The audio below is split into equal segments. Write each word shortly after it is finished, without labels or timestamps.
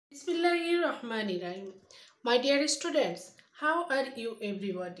Bismillahirrahmanirrahim. My dear students, how are you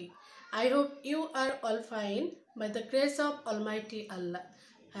everybody? I hope you are all fine by the grace of Almighty Allah.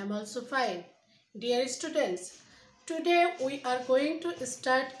 I am also fine. Dear students, today we are going to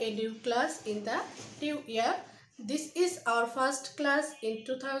start a new class in the new year. This is our first class in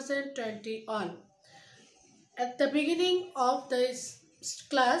 2021. At the beginning of this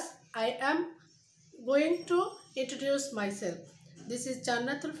class, I am going to introduce myself. This is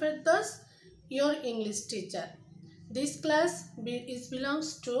Jannatul Ferdous, your English teacher. This class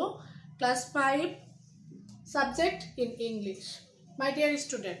belongs to class 5 subject in English. My dear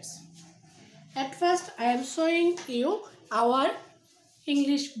students, at first I am showing you our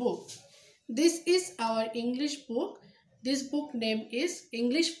English book. This is our English book. This book name is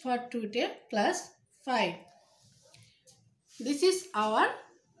English for Today class 5. This is our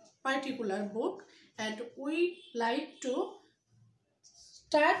particular book and we like to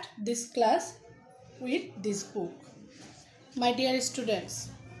start this class with this book. My dear students,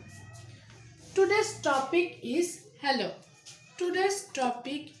 today's topic is hello. Today's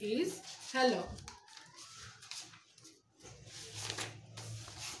topic is hello.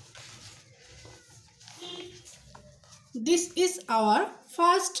 This is our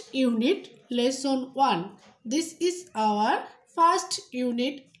first unit, lesson 1. This is our first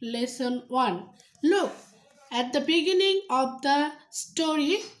unit, lesson 1. Look, at the beginning of the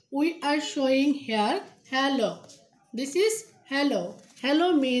story, we are showing here hello. This is hello.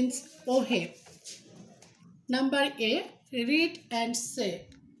 Hello means oh hey. Number A, read and say.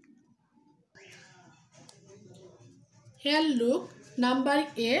 Here look, number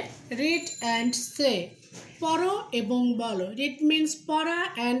A, read and say. Poro ebong bolo. Read means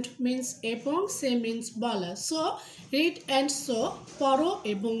para and means ebong, say means bola. So, read and so, poro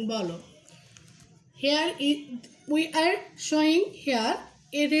ebong bolo. Here we are showing here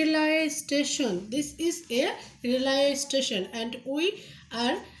a railway station. This is a railway station and we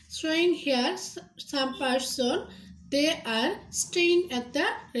are showing here some person. They are staying at the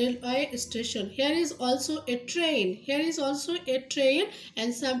railway station. Here is also a train. Here is also a train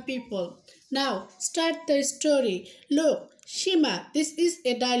and some people. Now start the story. Look, Shima. This is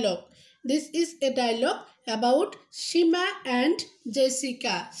a dialogue. This is a dialogue about Shima and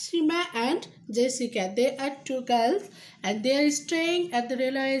Jessica. Shima and Jessica. They are two girls and they are staying at the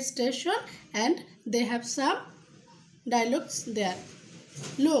railway station and they have some dialogues there.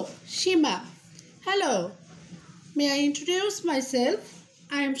 Look, Shima. Hello. May I introduce myself?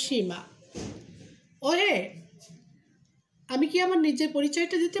 I am Shima. Oh hey. আমি কি আমার নিজের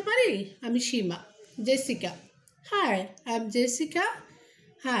পরিচয়টা দিতে পারি? আমি সীমা। Jessica. High, I am Jessica.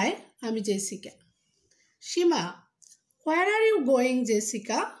 High, আমি Jessica. Seema, where are you going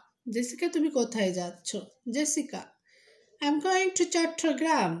Jessica? Jessica, তুমি কোথায় যাচ্ছ? Jessica, I am going to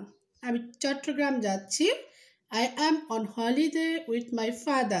Chittagong. আমি চট্টগ্রাম যাচ্ছি। I am on holiday with my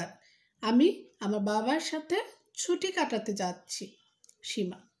father. আমি আমার বাবার সাথে ছুটি কাটাতে যাচ্ছি।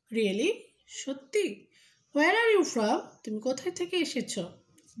 সীমা, রিয়েলি? সত্যি? Where are you from? তুমি কোথায় থেকে এসেছো?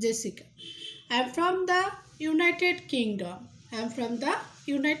 Jessica, I am from the United Kingdom. I am from the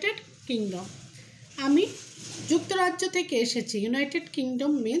United Kingdom. আমি যুক্তরাজ্য থেকে এসেছি। United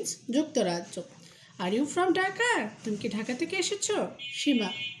Kingdom means যুক্তরাজ্য। Are you from Dhaka? তুমি কি ঢাকা থেকে এসেছো? সীমা,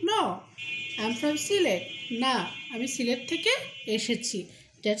 No, I am from Sylhet. না, আমি সিলেট থেকে এসেছি।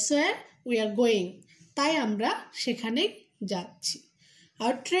 That's where we are going. তাই আমরা সেখানেই যাচ্ছি।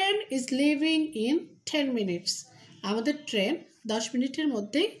 Our train is leaving in 10 minutes. আমাদের ট্রেন 10 মিনিটের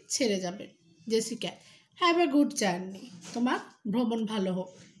মধ্যেই ছেড়ে যাবে। Jessica, have a good journey. তোমার ভ্রমণ ভালো হোক।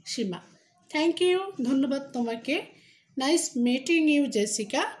 সীমা, থ্যাংক ইউ। ধন্যবাদ তোমাকে। Nice meeting you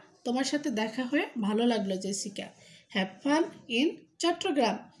Jessica. তোমার সাথে দেখা হয়ে ভালো লাগলো Jessica. Have fun in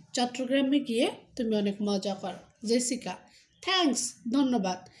Chittagong. চট্টগ্রামে গিয়ে তুমি অনেক মজা করো। Jessica, thanks.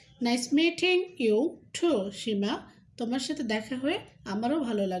 ধন্যবাদ। নাইস মিটিং ইউ টু সীমা। তোমার সাথে দেখা হয়ে আমারও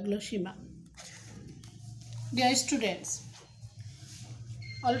ভালো লাগলো সীমা। Dear students,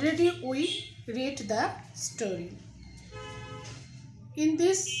 already we read the story. In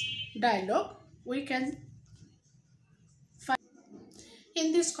this dialogue, we can find, in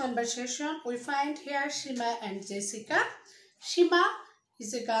this conversation, we find here Shima and Jessica. Shima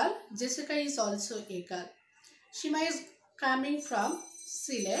is a girl, Jessica is also a girl. Shima is coming from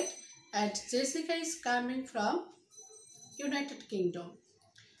Sylhet and Jessica is coming from United Kingdom.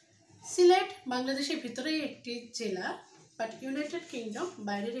 Sylhet বাংলাদেশের ভিতরে একটি জেলা, but United kingdom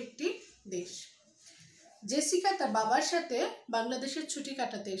বাইরের একটি দেশ। Jessica তার বাবার সাথে বাংলাদেশের ছুটি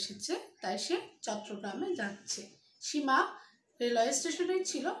কাটাতে এসেছে, তাই সে চট্টগ্রামে যাচ্ছে। সীমা রেলওয়ে স্টেশনে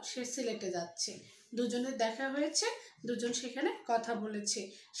ছিল, সে সিলেটে যাচ্ছে। দুজনের দেখা হয়েছে, দুজন সেখানে কথা বলেছে,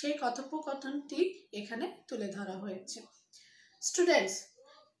 সেই কথোপকথনটি এখানে তুলে ধরা হয়েছে। Students,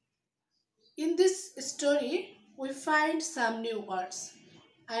 in this story we find some new words.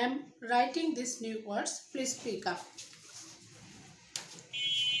 I am writing these new words. Please speak up.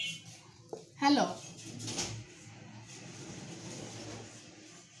 Hello.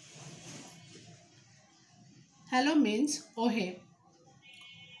 Hello means oh hey.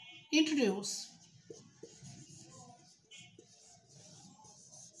 Introduce.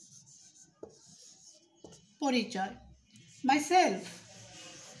 পরিচয়। Myself.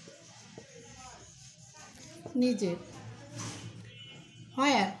 নিজে।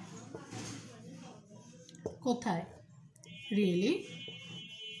 Where? কোথায়? Really?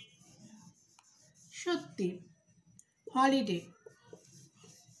 সত্যি। Holiday.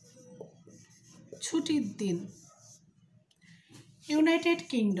 ছুটির দিন। United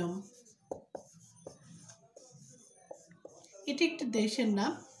kingdom. এটি একটি দেশের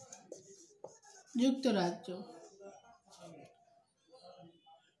নাম, যুক্তরাজ্য।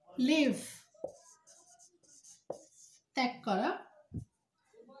 লিভ, ত্যাগ করা।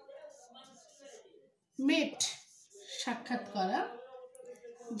 মিট, সাক্ষাৎ করা।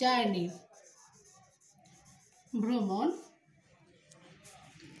 জার্নি, ভ্রমণ।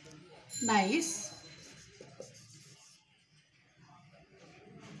 নাইস,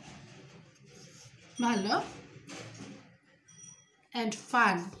 ভালো। and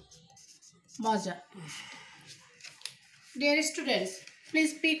fun, মজা। Dear students,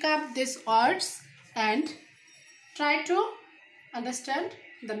 please pick up these words and try to understand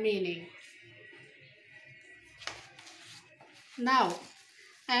the meaning. Now,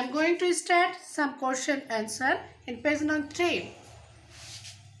 I am going to start some question answer in page number 3.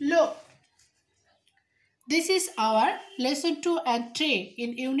 Look, this is our lesson 2 and 3 in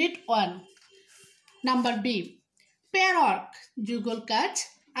unit 1. Number B. Pair work, যুগল কাজ।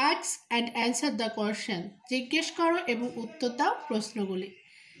 Ask and answer the question, জিজ্ঞেস করো এবং উত্তর দাও প্রশ্নগুলি।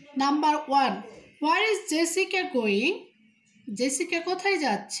 Number 1. Where is Jessica going? Jessica কোথায়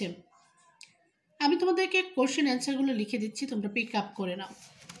যাচ্ছে? আমি তোমাদেরকে কোশ্চেন অ্যান্সারগুলো লিখে দিচ্ছি, তোমরা পিক আপ করে নাও।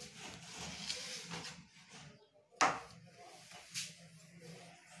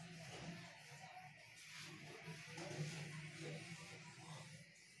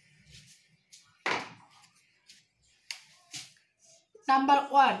 Number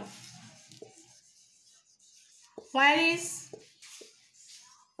 1. Where is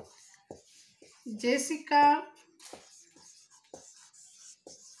Jessica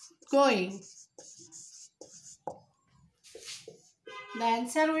going? The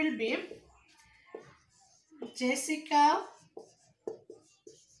answer will be Jessica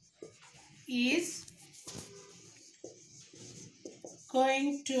is going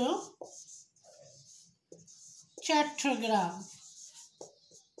to Chattogram.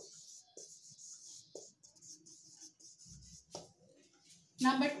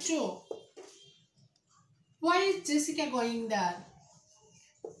 Number 2. Why is Jessica going there?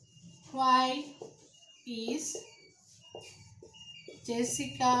 Why is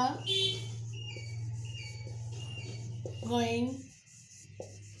Jessica going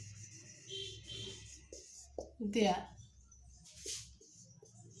there?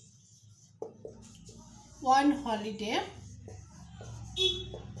 On holiday.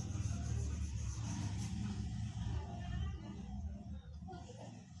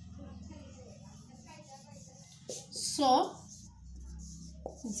 So,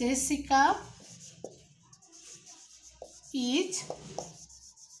 Jessica is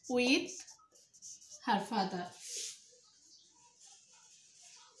with her father.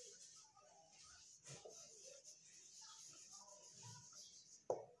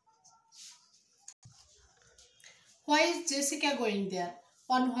 Why is Jessica going there?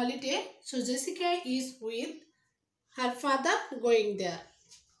 On holiday. So, Jessica is with her father going there.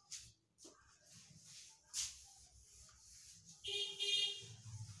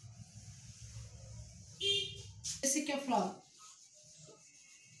 Jessica from?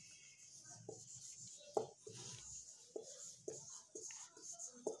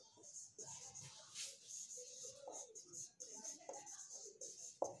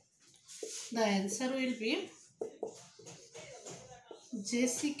 The answer will be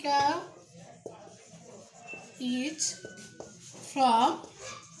Jessica is from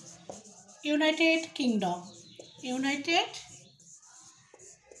United Kingdom. United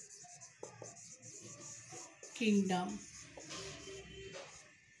Kingdom.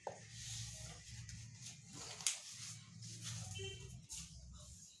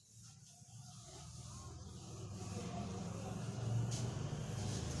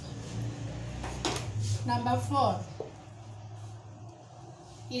 Number 4.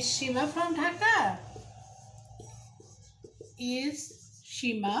 Is Shima from Dhaka? Is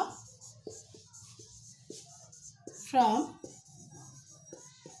Shima from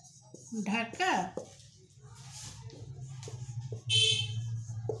Dhaka?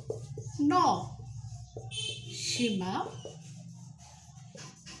 No. Shima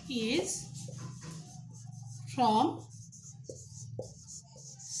is from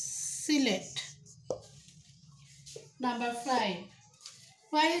Sylhet. Number 5.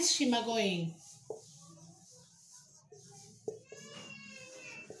 Where is Shima going?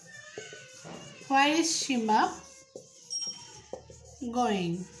 Where is Shima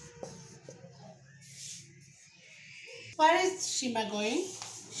going? Where is Shima going?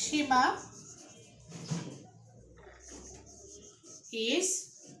 Shima is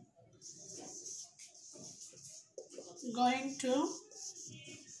going to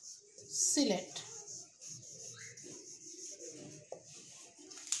Sylhet.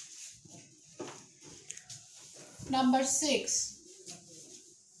 Number 6.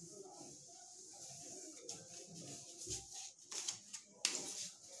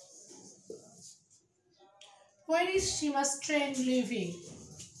 Where is Shima's train leaving?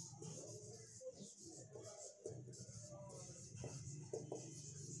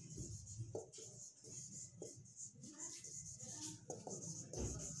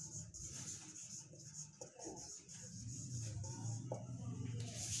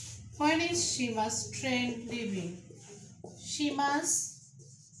 Where is Shima's train leaving? Shima's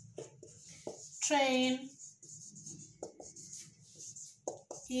train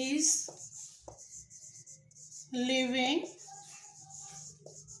is leaving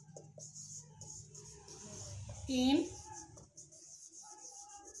in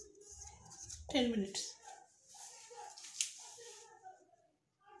 10 minutes.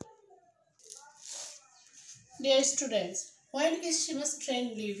 Dear students, when is Shima's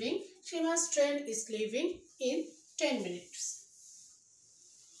train leaving? Shima's train is leaving in 10 minutes.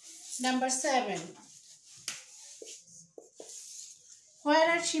 Number 7.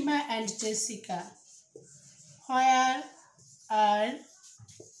 Where are Shima and Jessica? Where are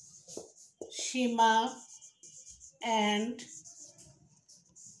Shima and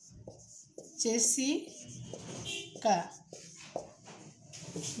Jessica?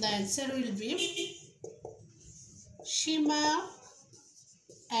 The answer will be Shima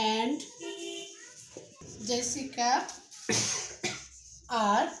and Jessica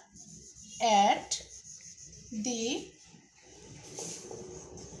are at the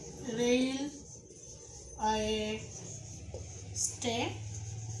railway station.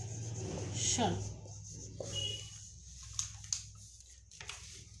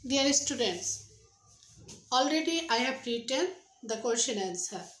 Dear students, already I have written the question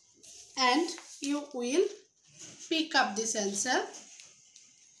answer and you will pick up this answer.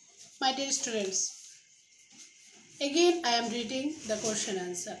 My dear students, again I am reading the question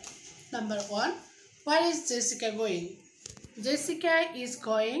answer. Number 1. Where is Jessica going? Jessica is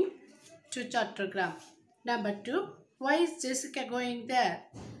going to Chattogram. Number 2. Why is Jessica going there?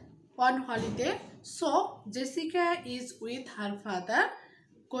 On holiday. So Jessica is with her father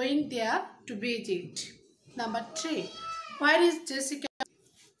going there to visit. Number 3. Where is Jessica?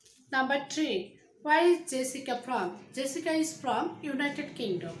 Number 3. Where is Jessica from? Jessica is from United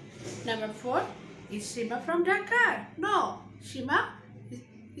Kingdom. Number 4. Is Shima from Dhaka? No. Shima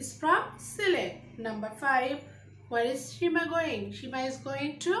is from Sylhet. Number 5. Where is Shima going? Shima is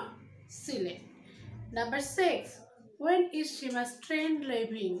going to Sylhet. Number 6. When is Shima's train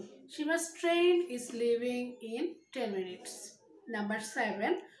leaving? Shima's train is leaving in 10 minutes. Number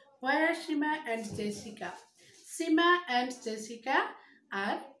 7. Where are Shima and Jessica? Shima and Jessica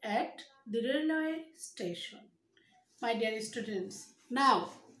are at the railway station. My dear students, now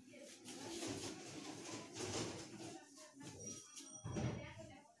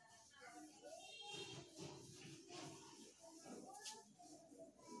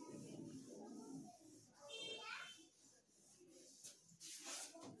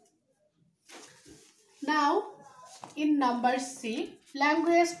in number C,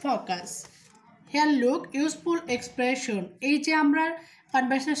 language focus. Here look useful expression. এই যে আমরা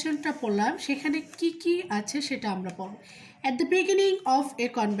কনভারসেশনটা পড়লাম সেখানে কি আছে সেটা আমরা পড়ব। At the beginning of a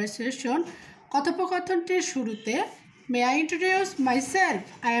conversation, কথোপকথনটির শুরুতে may I introduce myself?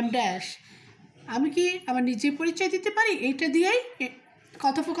 I am dash. আমি কি আমার নিজের পরিচয় দিতে পারি? এইটা দিয়েই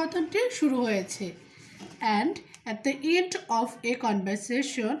কথোপকথনটি শুরু হয়েছে। And at the end of a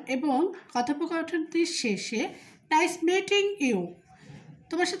conversation, এবং কথোপকথনটির শেষে nice meeting you.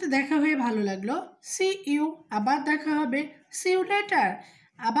 তোমার সাথে দেখা হয়ে ভালো লাগলো। See you, আবার দেখা হবে। See you later,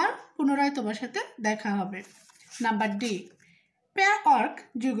 আবার পুনরায় তোমার সাথে দেখা হবে। নাম্বার ডি, পেয়ার ওয়ার্ক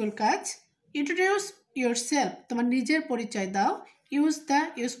যুগল কাজ। ইন্ট্রোডিউস ইয়োরসেলফ, তোমার নিজের পরিচয় দাও। ইউজ দ্য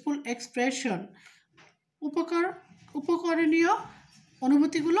ইউজফুল এক্সপ্রেশন, উপকরণীয়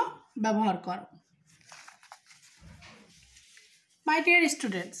অনুভূতিগুলো ব্যবহার করো। মাই ডিয়ার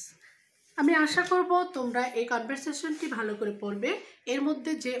স্টুডেন্টস, আমি আশা করব তোমরা এই কনভারসেশনটি ভালো করে পড়বে। এর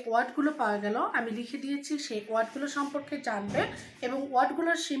মধ্যে যে ওয়ার্ডগুলো পাওয়া গেল আমি লিখে দিয়েছি, সেই ওয়ার্ডগুলো সম্পর্কে জানবে এবং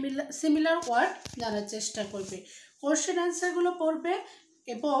ওয়ার্ডগুলোর সিমিলার ওয়ার্ড জানার চেষ্টা করবে। কোশ্চেন অ্যান্সারগুলো পড়বে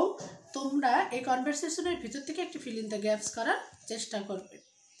এবং তোমরা এই কনভারসেশনের ভিতর থেকে একটি ফিল ইন দ্য গ্যাপস করার চেষ্টা করবে।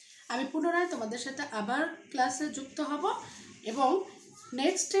 আমি পুনরায় তোমাদের সাথে আবার ক্লাসে যুক্ত হব এবং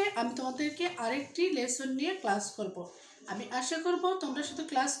নেক্সটে আমি তোমাদেরকে আরেকটি লেসন নিয়ে ক্লাস করব। আমি আশা করব তোমরা শুধু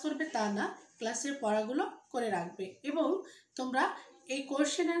ক্লাস করবে তা না, ক্লাসের পড়াগুলো করে রাখবে এবং তোমরা এই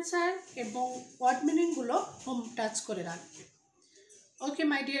কোয়েশ্চেন অ্যান্সার এবং ওয়ার্ড মিনিংগুলো হোম টাচ করে রাখবে। ওকে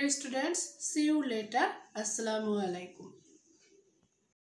my dear students, C you later. আসসালামু আলাইকুম।